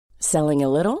Selling a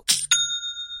little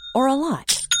or a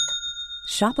lot?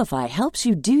 Shopify helps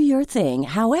you do your thing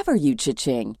however you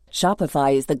cha-ching.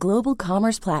 Shopify is the global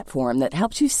commerce platform that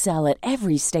helps you sell at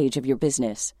every stage of your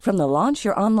business. From the launch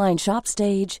your online shop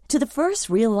stage to the first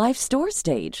real-life store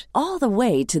stage, all the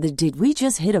way to the did we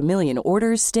just hit a million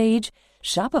orders stage.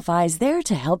 Shopify is there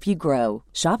to help you grow.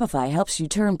 Shopify helps you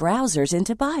turn browsers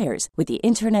into buyers with the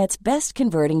internet's best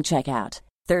converting checkout.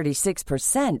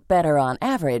 36% better on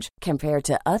average compared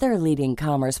to other leading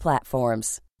commerce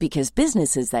platforms. Because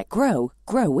businesses that grow,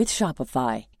 grow with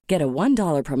Shopify. Get a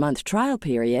 $1 per month trial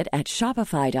period at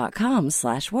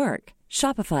shopify.com/work.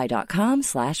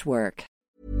 Shopify.com/work.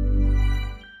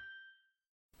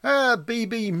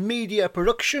 BB Media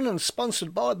production and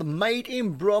sponsored by the Made in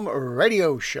Brum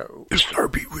radio show. It's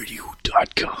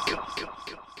rbradio.com.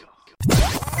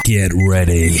 Get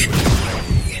ready.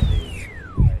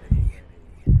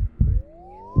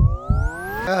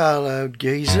 Hello,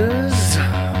 geezers.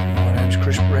 My name's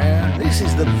Chris Brown. This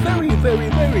is the very, very,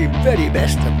 very, very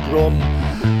best of Brum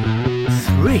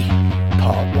 3,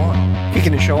 Part 1.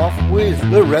 Kicking the show off with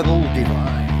The Rebel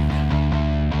Divine.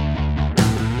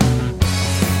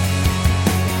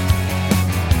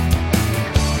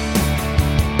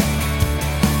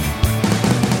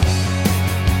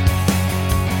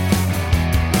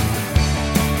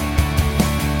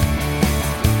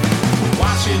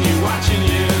 Watching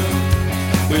you,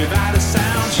 without a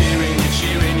sound, cheering you,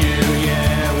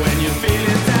 yeah. When you're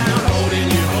feeling down, holding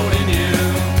you,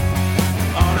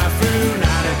 on a through,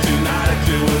 not a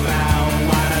clue about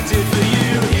what I did for you.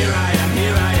 Here I am,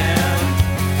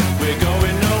 we're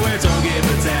going nowhere, don't give a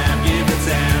damn,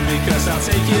 because I'll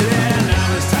take you there.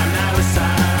 Now it's time,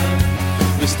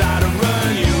 we start a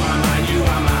run, you are mine,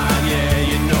 yeah.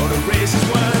 You know the race is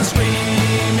worth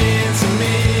screaming to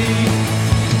me.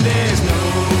 There's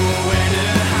nowhere to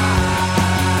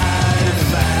hide,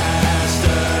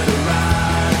 faster to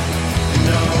ride,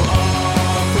 no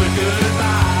awkward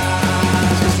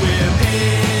goodbyes, 'cause we're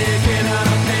picking up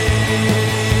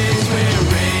pace, we're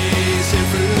racing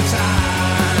through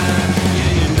time,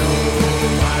 yeah, you know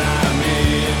what I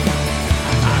mean,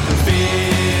 I can feel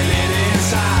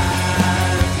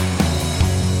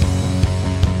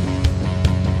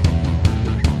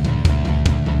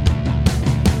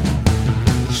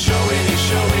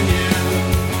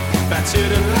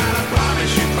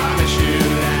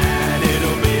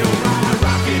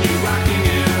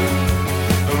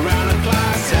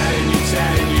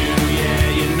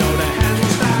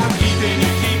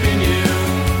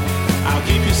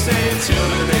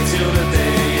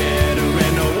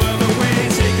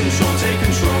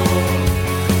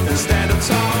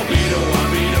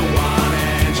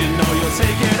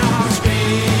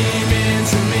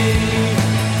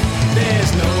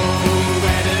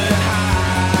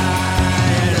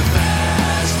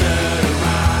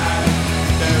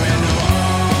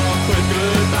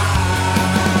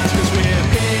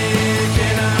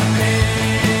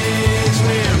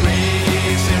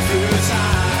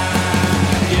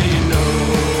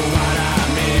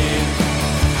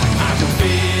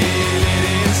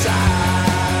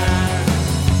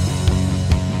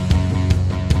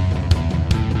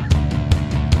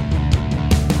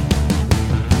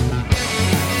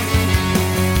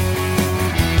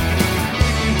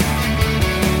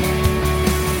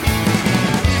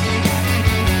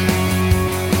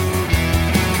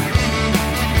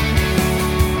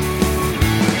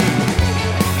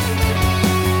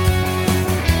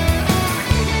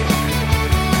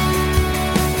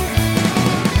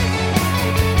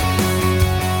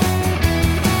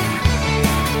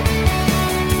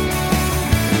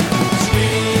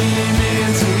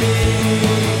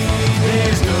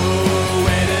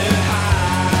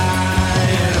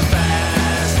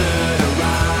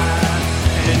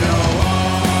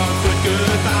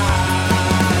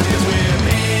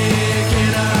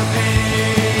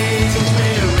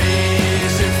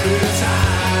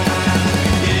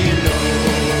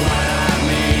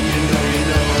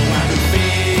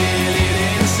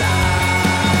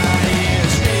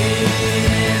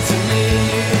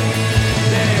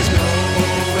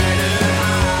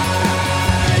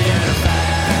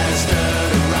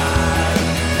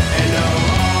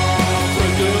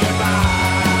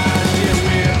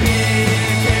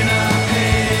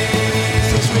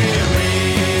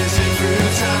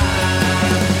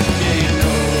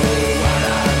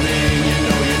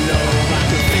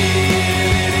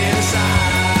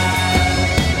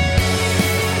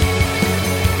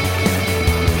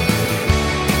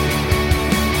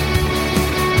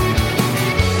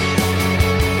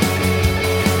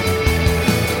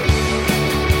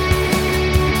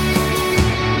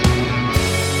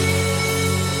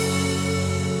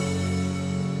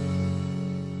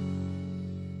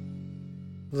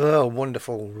The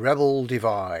wonderful Rebel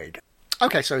Divide.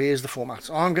 Okay, so here's the format.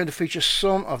 I'm going to feature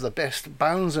some of the best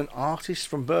bands and artists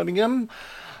from Birmingham.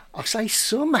 I say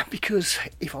some because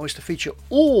if I was to feature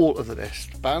all of the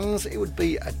best bands, it would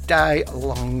be a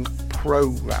day-long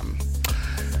programme.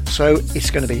 So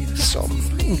it's going to be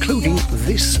some, including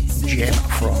this gem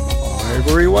from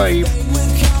Ivory Wave.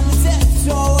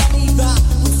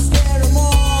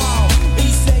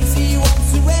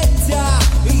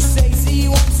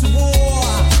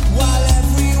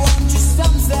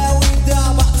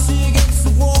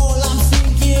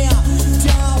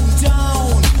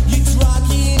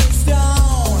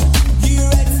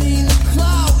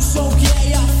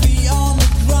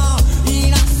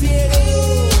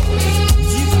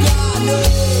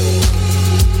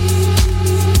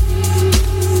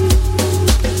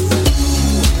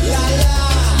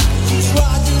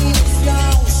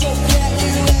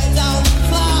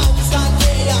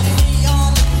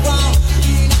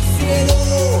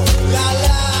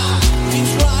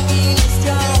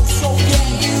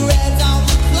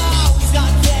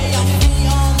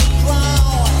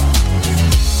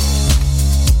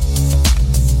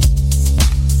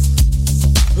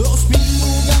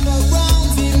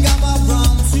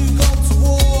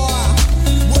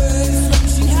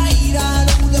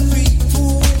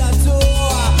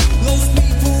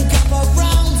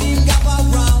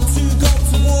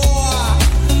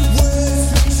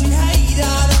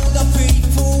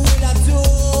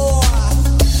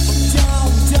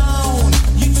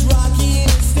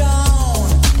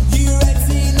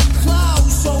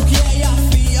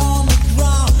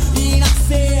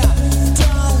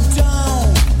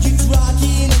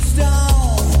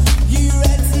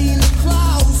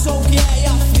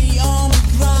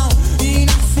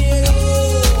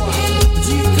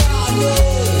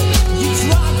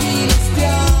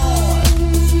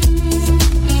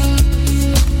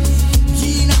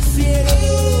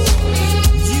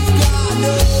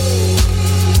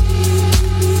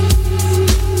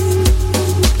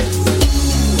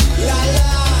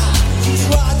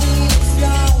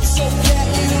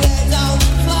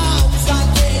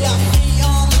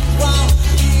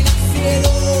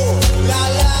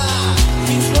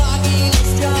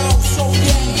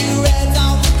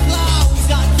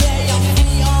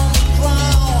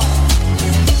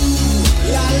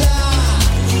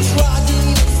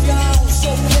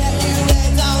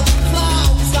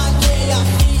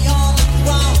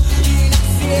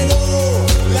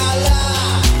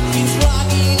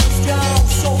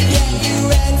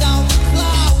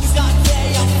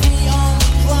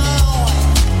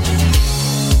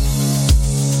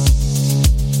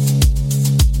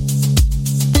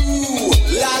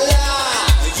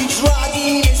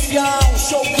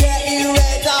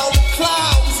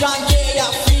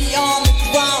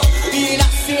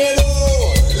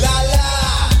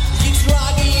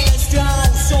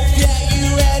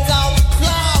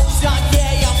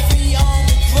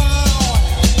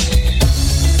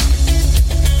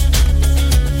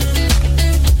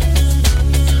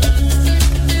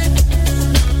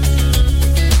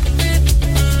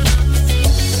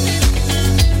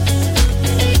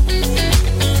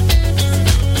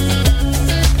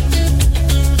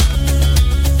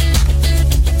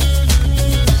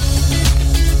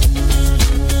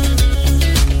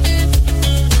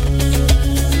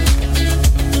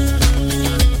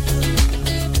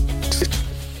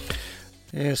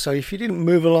 So if you didn't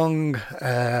move along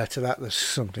to that, there's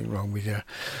something wrong with you.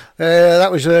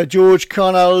 That was George,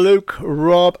 Connor, Luke,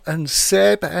 Rob and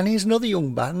Seb, and here's another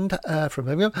young band from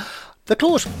Birmingham, The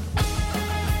Claws.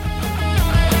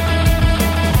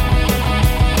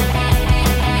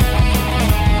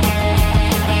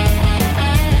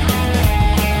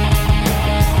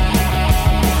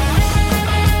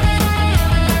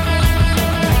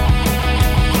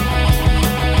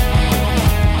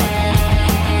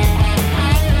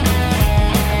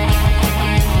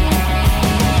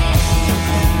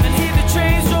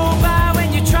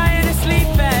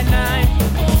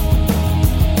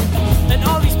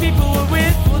 People were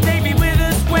with, will they be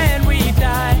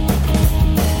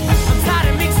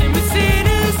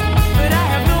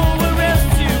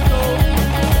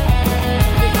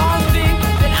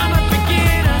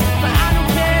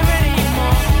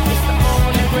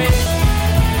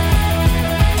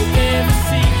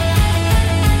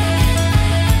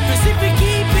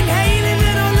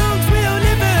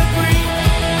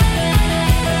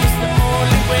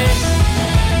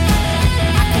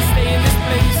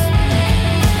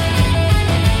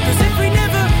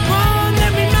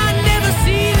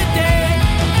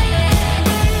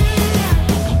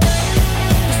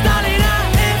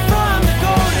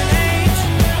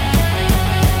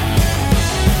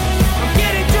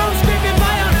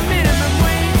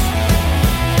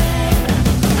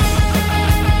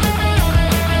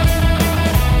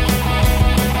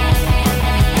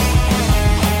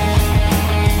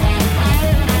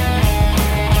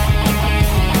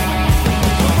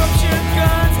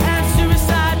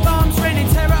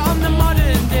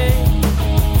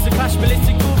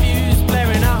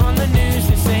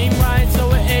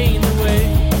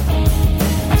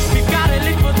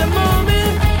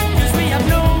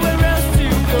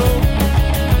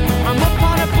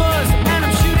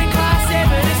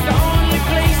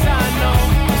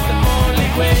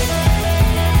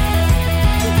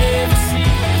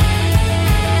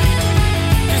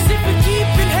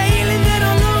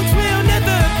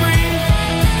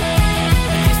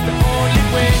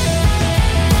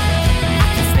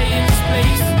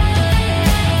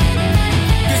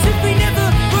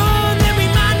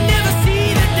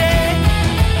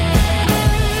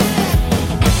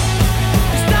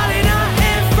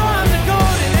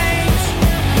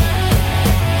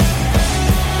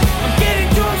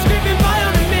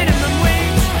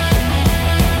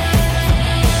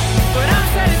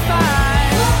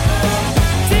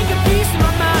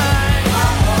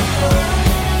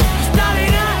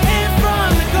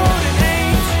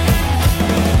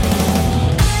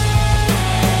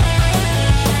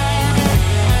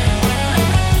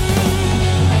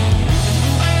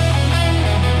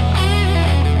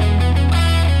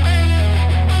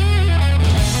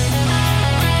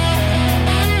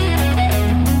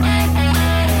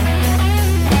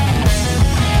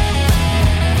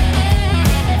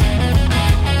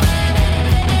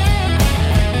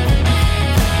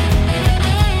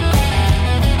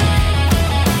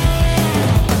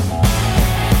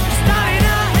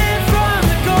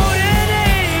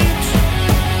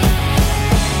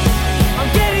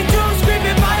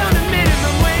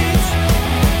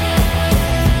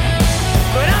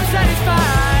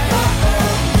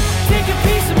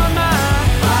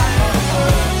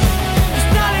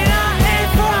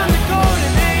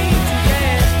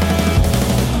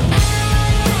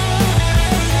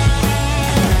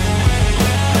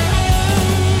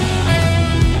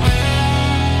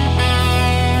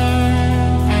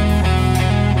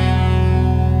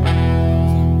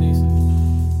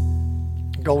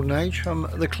Change from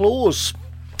The Claws,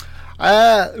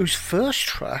 whose first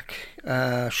track,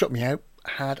 Shut Me Out,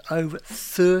 had over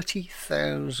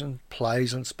 30,000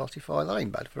 plays on Spotify. That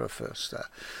ain't bad for a first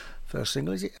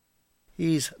single, is it?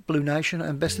 Here's Blue Nation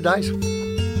and Best of Days.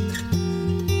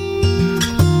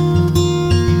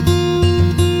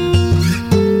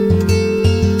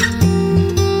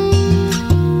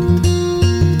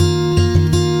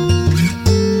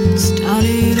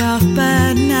 Started off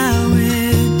bad, now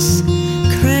it's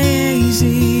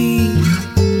crazy.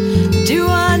 Do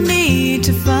I need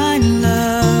to find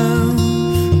love?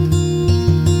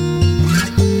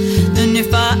 And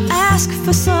if I ask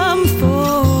for some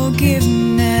forgiveness,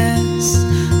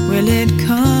 will it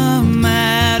come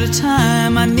at a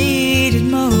time I need it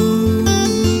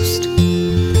most?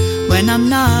 When I'm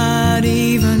not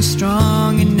even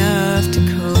strong enough to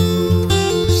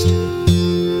coast.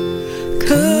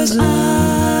 'Cause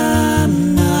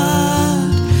I'm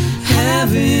not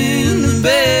having the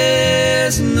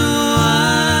best. No,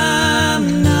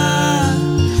 I'm not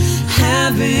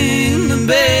having the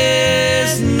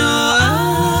best. No,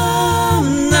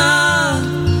 I'm not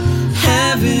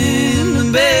having the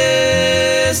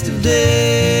best of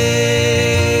days.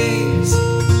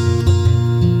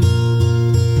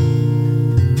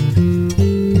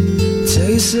 Tell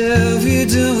yourself you're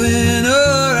doing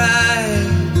alright.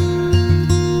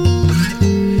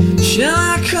 Shall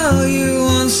I call you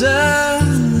once I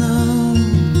know?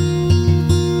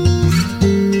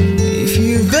 If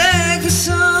you beg for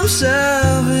some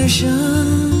salvation,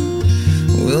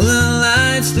 will the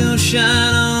light still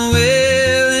shine on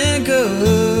where it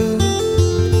goes?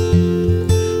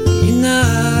 You're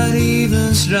not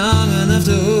even strong enough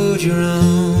to hold your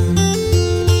own.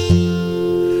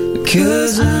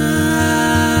 'Cause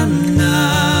I'm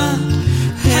not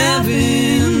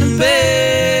having the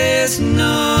best.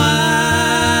 No,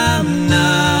 I'm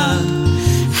not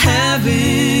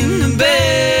having the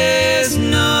best.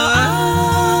 No,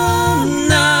 I'm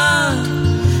not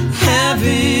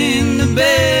having the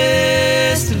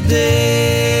best of days.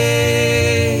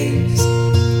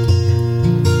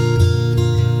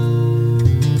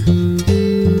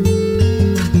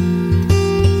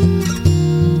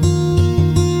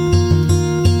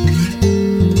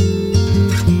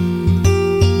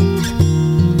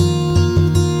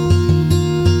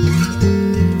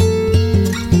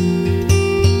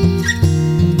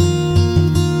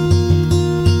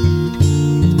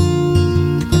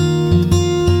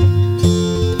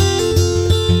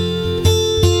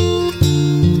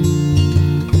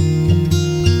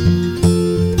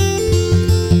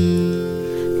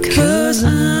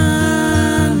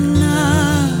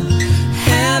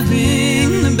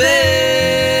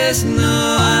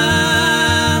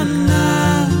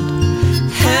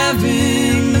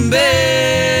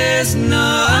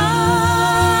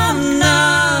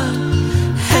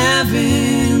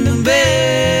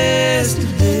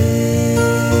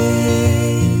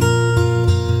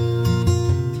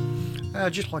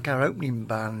 Just like our opening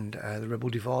band, the Rebel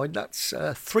Divide, that's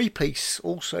a three-piece,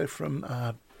 also from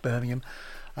Birmingham,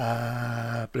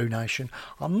 Blue Nation.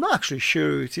 I'm not actually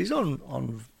sure it is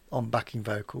on backing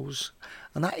vocals,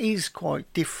 and that is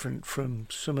quite different from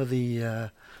some of the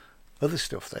other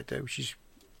stuff they do, which is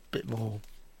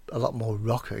a lot more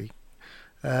rocky.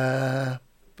 But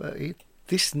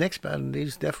this next band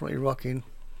is definitely rocking.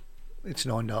 It's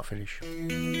 9 Dart Finish.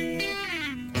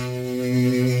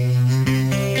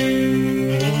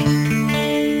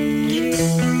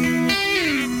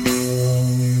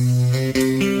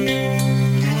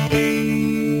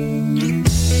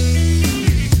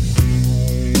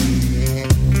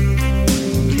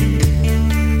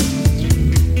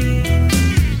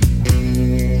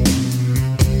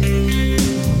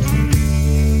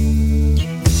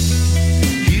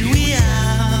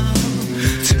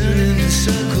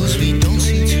 Circles, we don't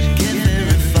seem to get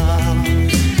very far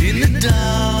in the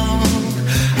dark.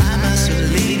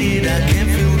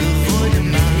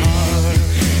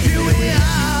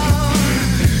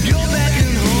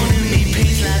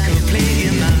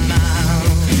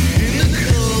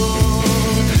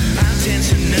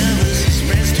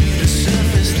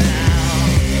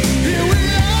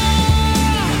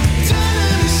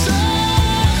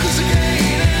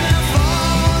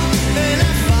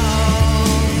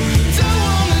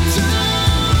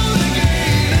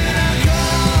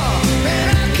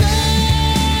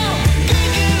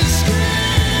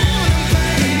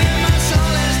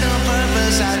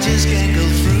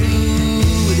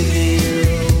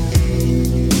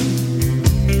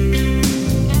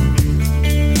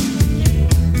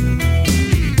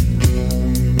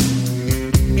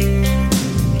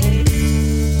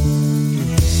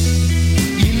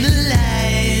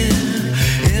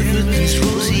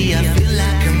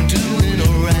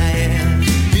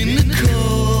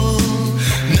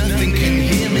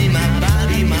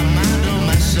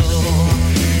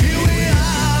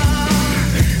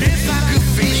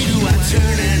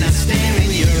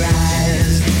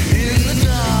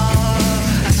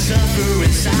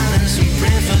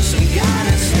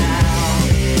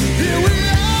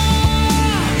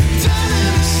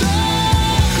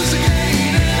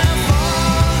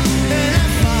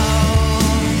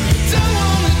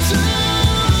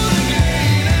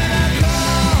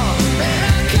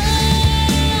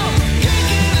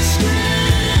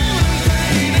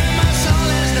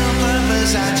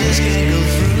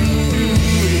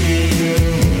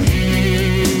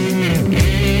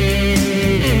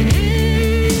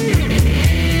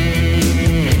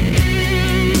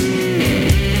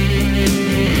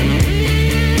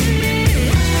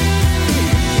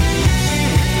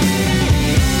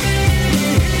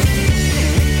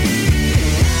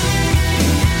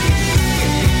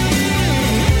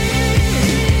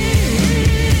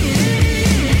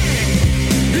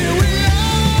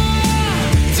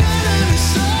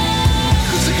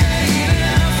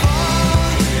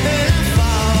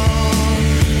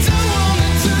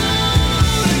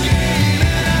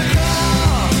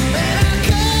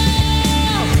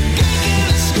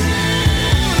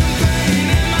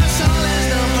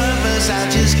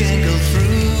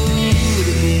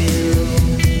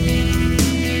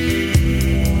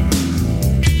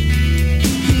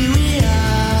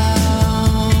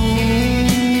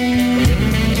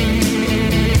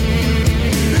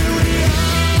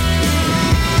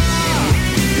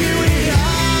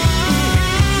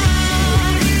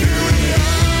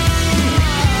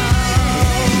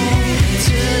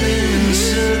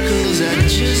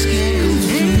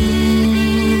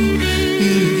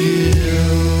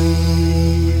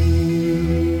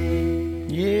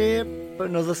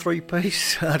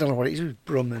 three-piece. I don't know what it is with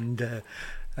Brum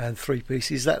and three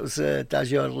pieces. That was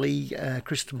Daz Yardley,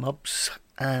 Kristen Mobbs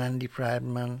and Andy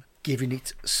Proudman giving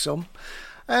it some.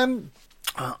 And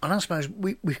I suppose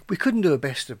we couldn't do a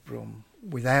best of Brum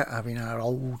without having our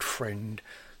old friend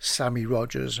Sammy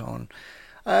Rogers on.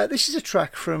 This is a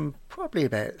track from probably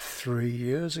about 3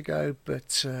 years ago,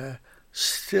 but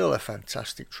still a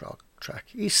fantastic track.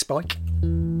 Here's Spike.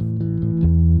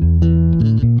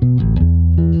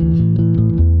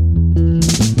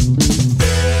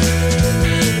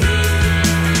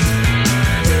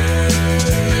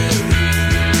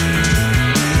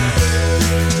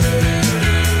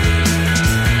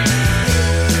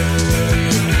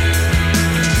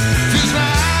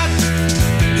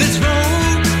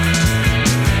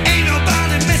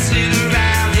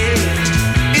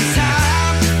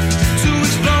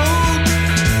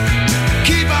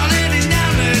 Keep on living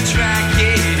down the track,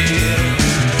 yeah.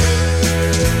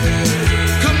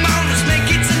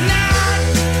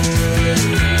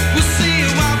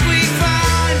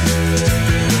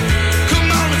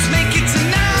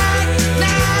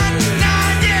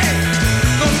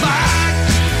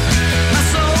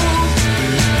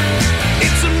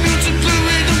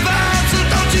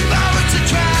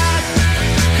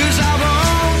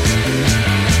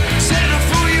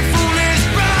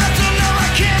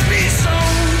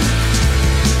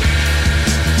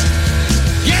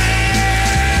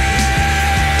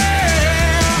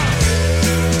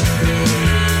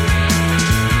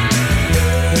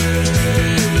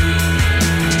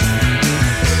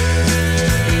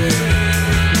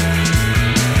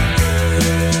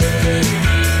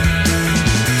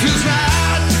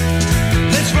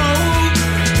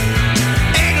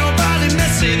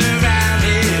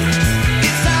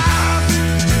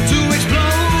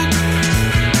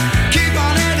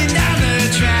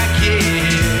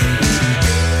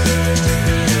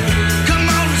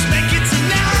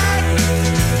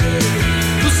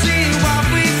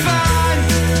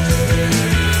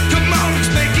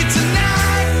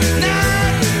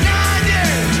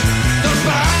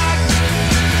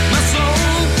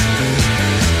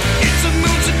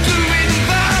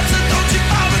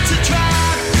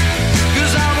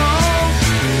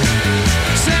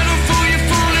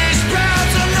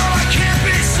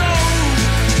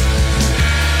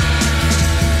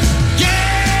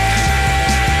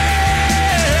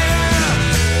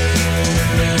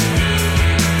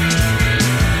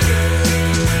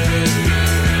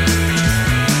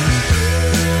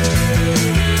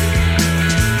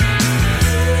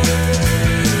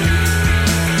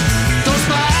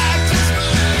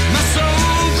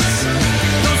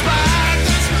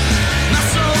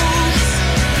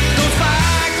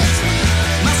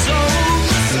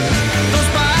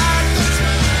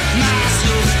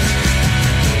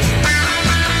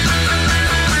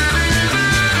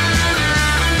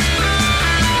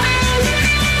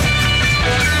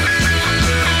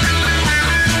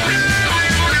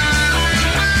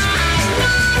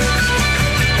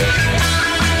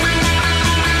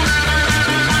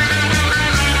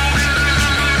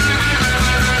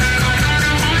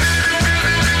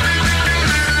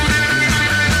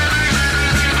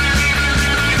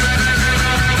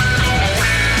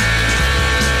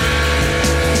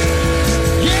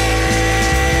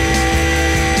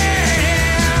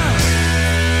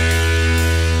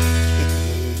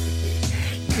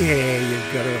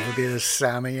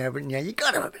 Sammy, haven't you? You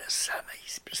got to have a bit of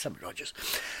Sammy Rogers.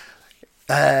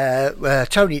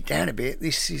 Tone it down a bit.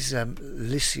 This is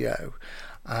Licio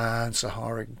and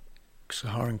Saharan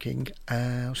King.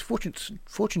 I was fortunate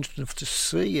enough to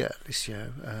see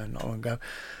Licio not long ago.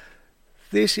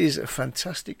 This is a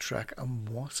fantastic track, and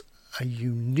what a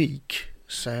unique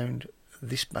sound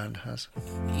this band has.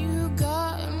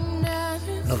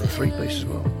 Another three-piece as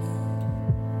well.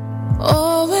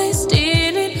 Always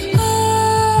stealing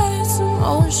hearts from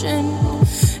ocean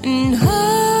and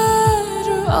heart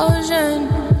erosion.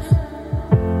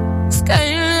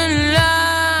 Scaling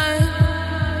line,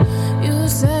 you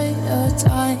say the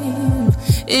time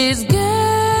is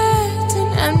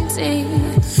getting empty.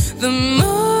 The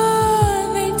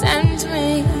more they tempt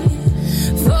me,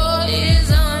 4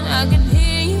 years on, I can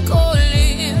hear you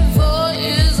calling. 4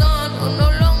 years on, we're no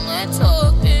longer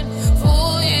talking.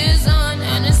 4 years on,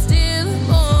 and it's still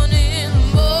morning.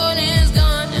 Morning's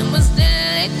gone, and we're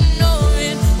still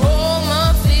ignoring. All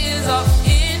my fears are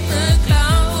in the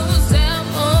clouds, and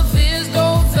my fears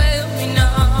don't fail me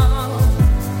now.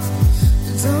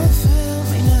 Don't fail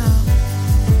me now.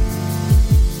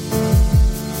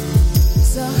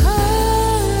 So high.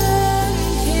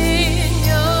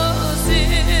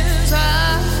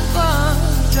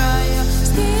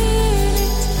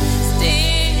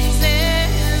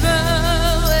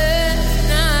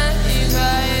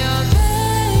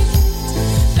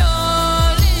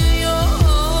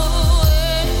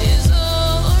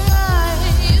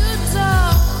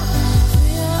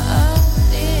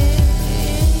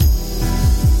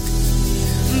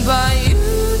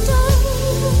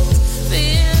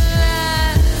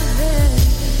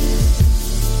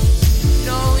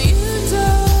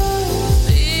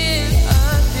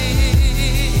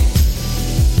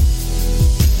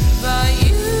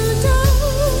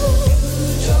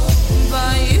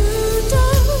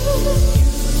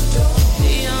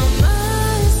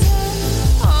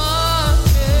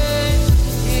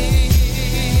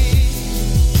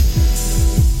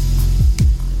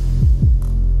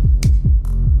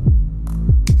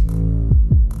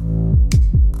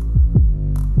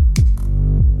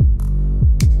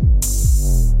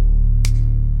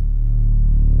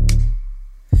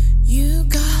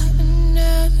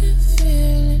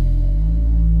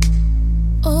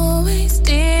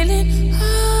 stealing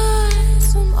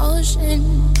hearts from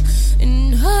ocean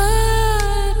and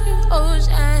heart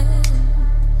ocean.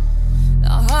 The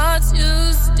hearts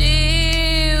you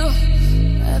steal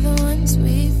are the ones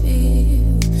we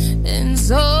feel, and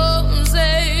some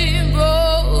say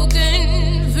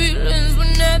broken feelings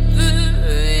were never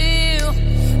real.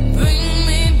 Bring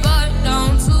me back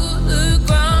down to the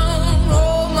ground.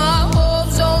 All my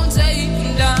hopes don't take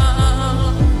me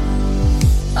down.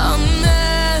 I'm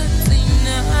empty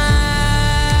now.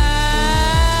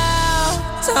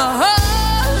 So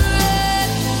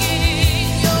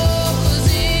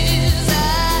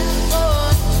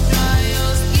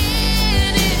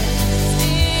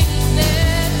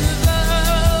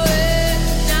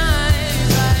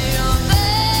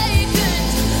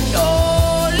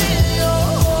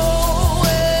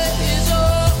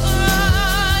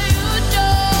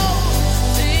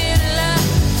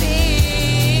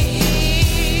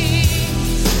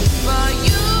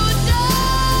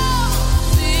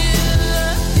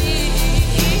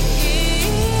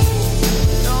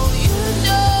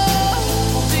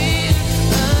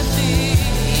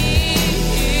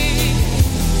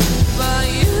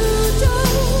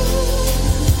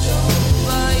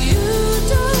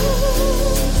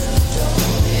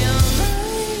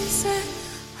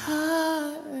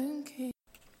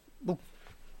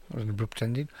an abrupt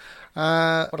ending.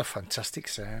 What a fantastic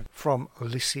sound from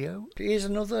Olysio. Here's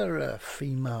another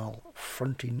female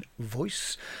fronting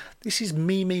voice. This is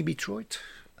Mimi Detroit,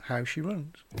 How She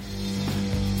Runs.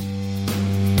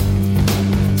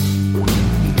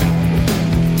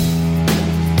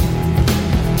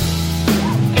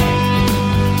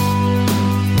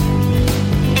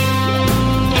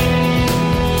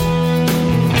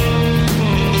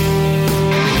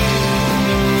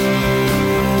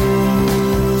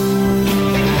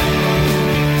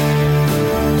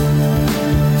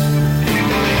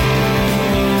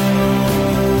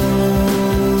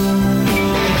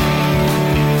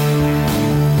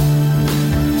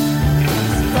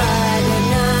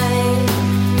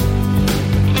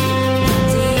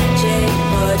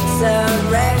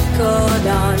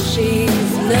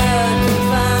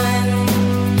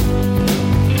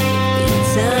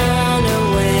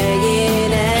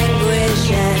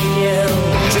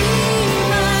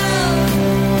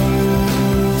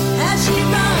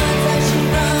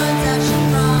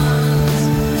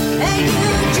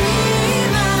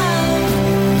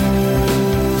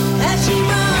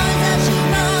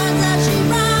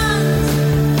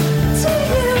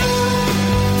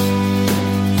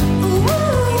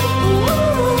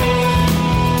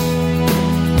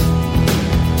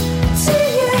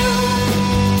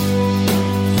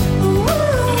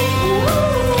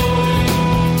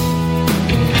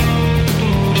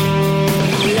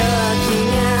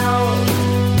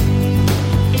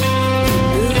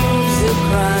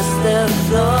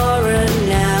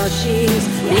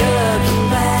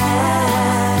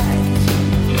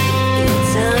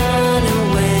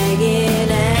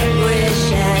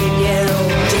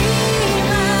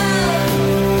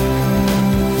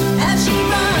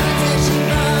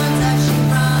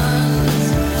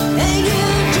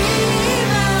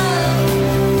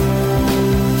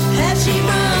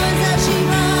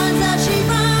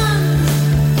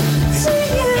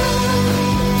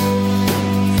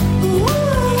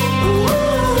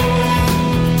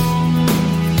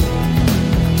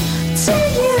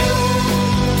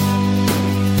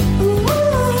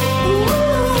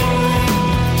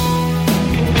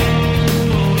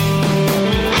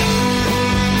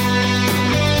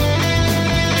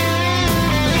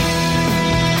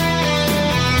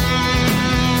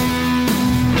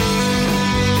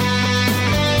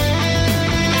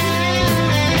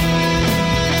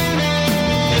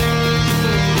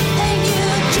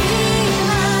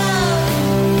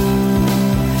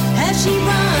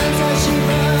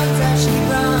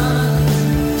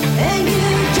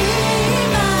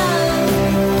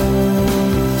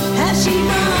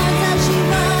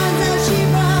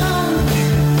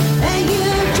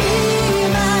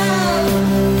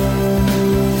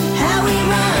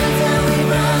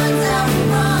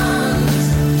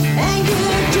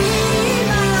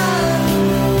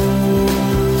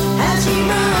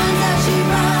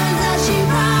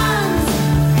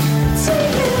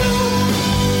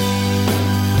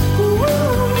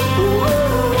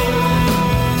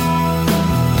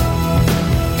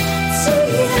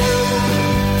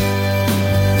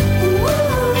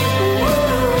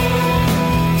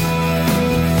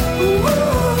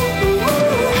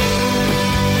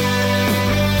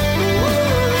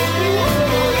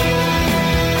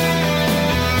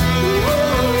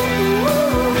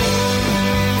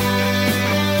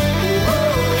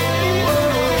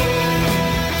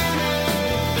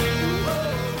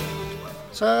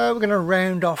 So we're going to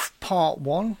round off part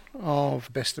 1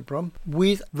 of Best of Brum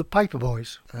with the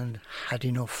Paperboys and Had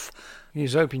Enough.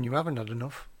 Here's hoping you haven't had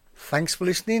enough. Thanks for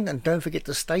listening, and don't forget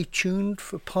to stay tuned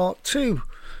for part 2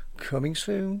 coming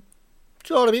soon.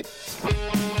 Ciao a bit.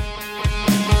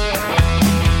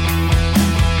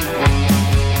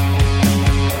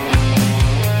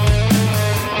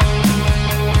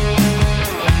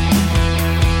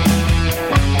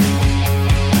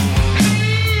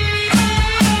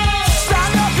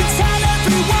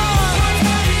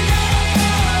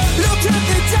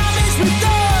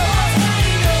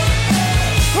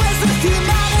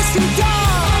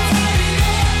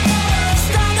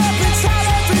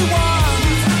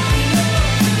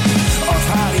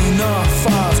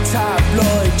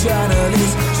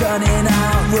 Churning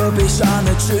out rubbish on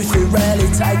the truth, we rarely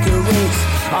take a risk.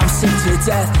 I'm sick to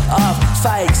death of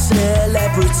fake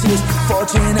celebrities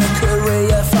forging a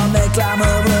career from their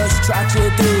glamorous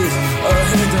tragedies. A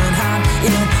hidden hand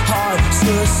in high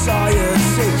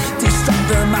society, distract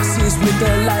the masses with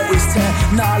the latest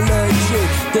technology.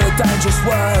 The dangerous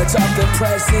words of the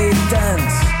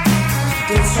president,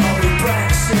 the Tory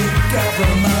Brexit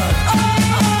government.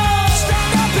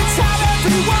 Stand up and tell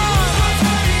everyone,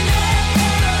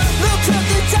 look at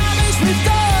the damage we've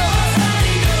done.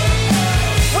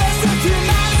 Where's the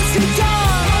humanity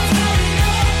gone?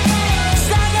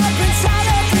 Stand up and tell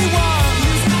everyone.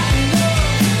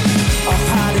 I've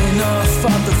had enough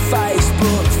of the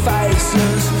Facebook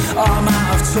faces. I'm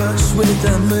out of touch with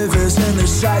the movers and the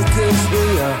shakers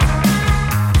here.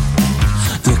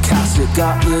 The cats that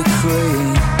got the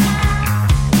cream.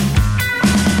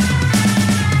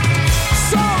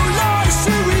 So lies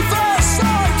to reverse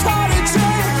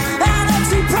psychology, an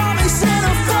empty promise in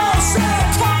a false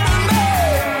economy.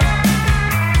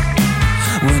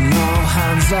 When no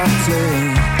hands are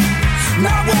clean,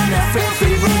 not when they're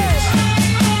filthy rich.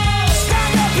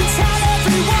 Stand up and tell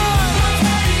everyone,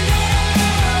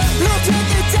 look at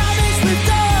the damage we've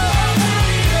done.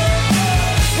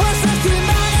 Where's the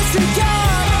humanity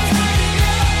gone?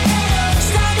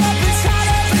 Stand up and tell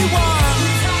everyone.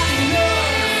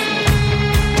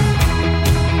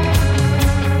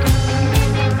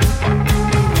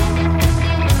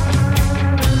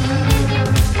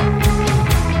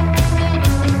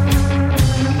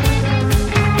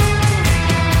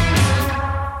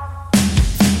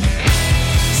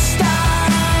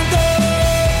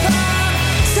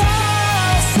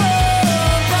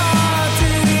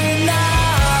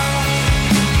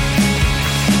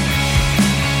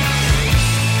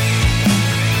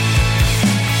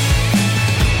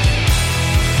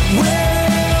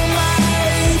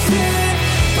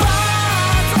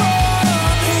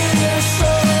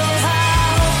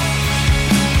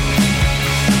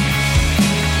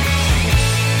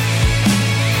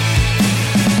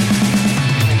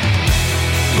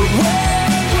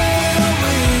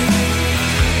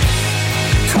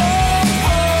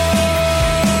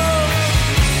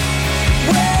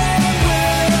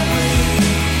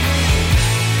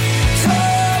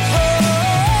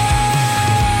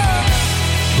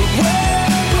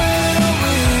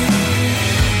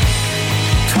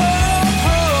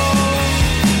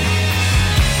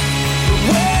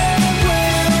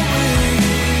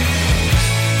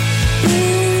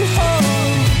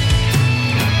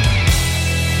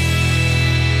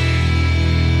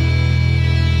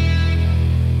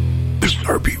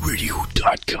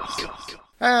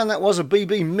 And that was a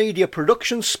BB Media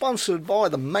production sponsored by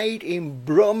the Made in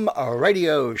Brum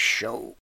radio show.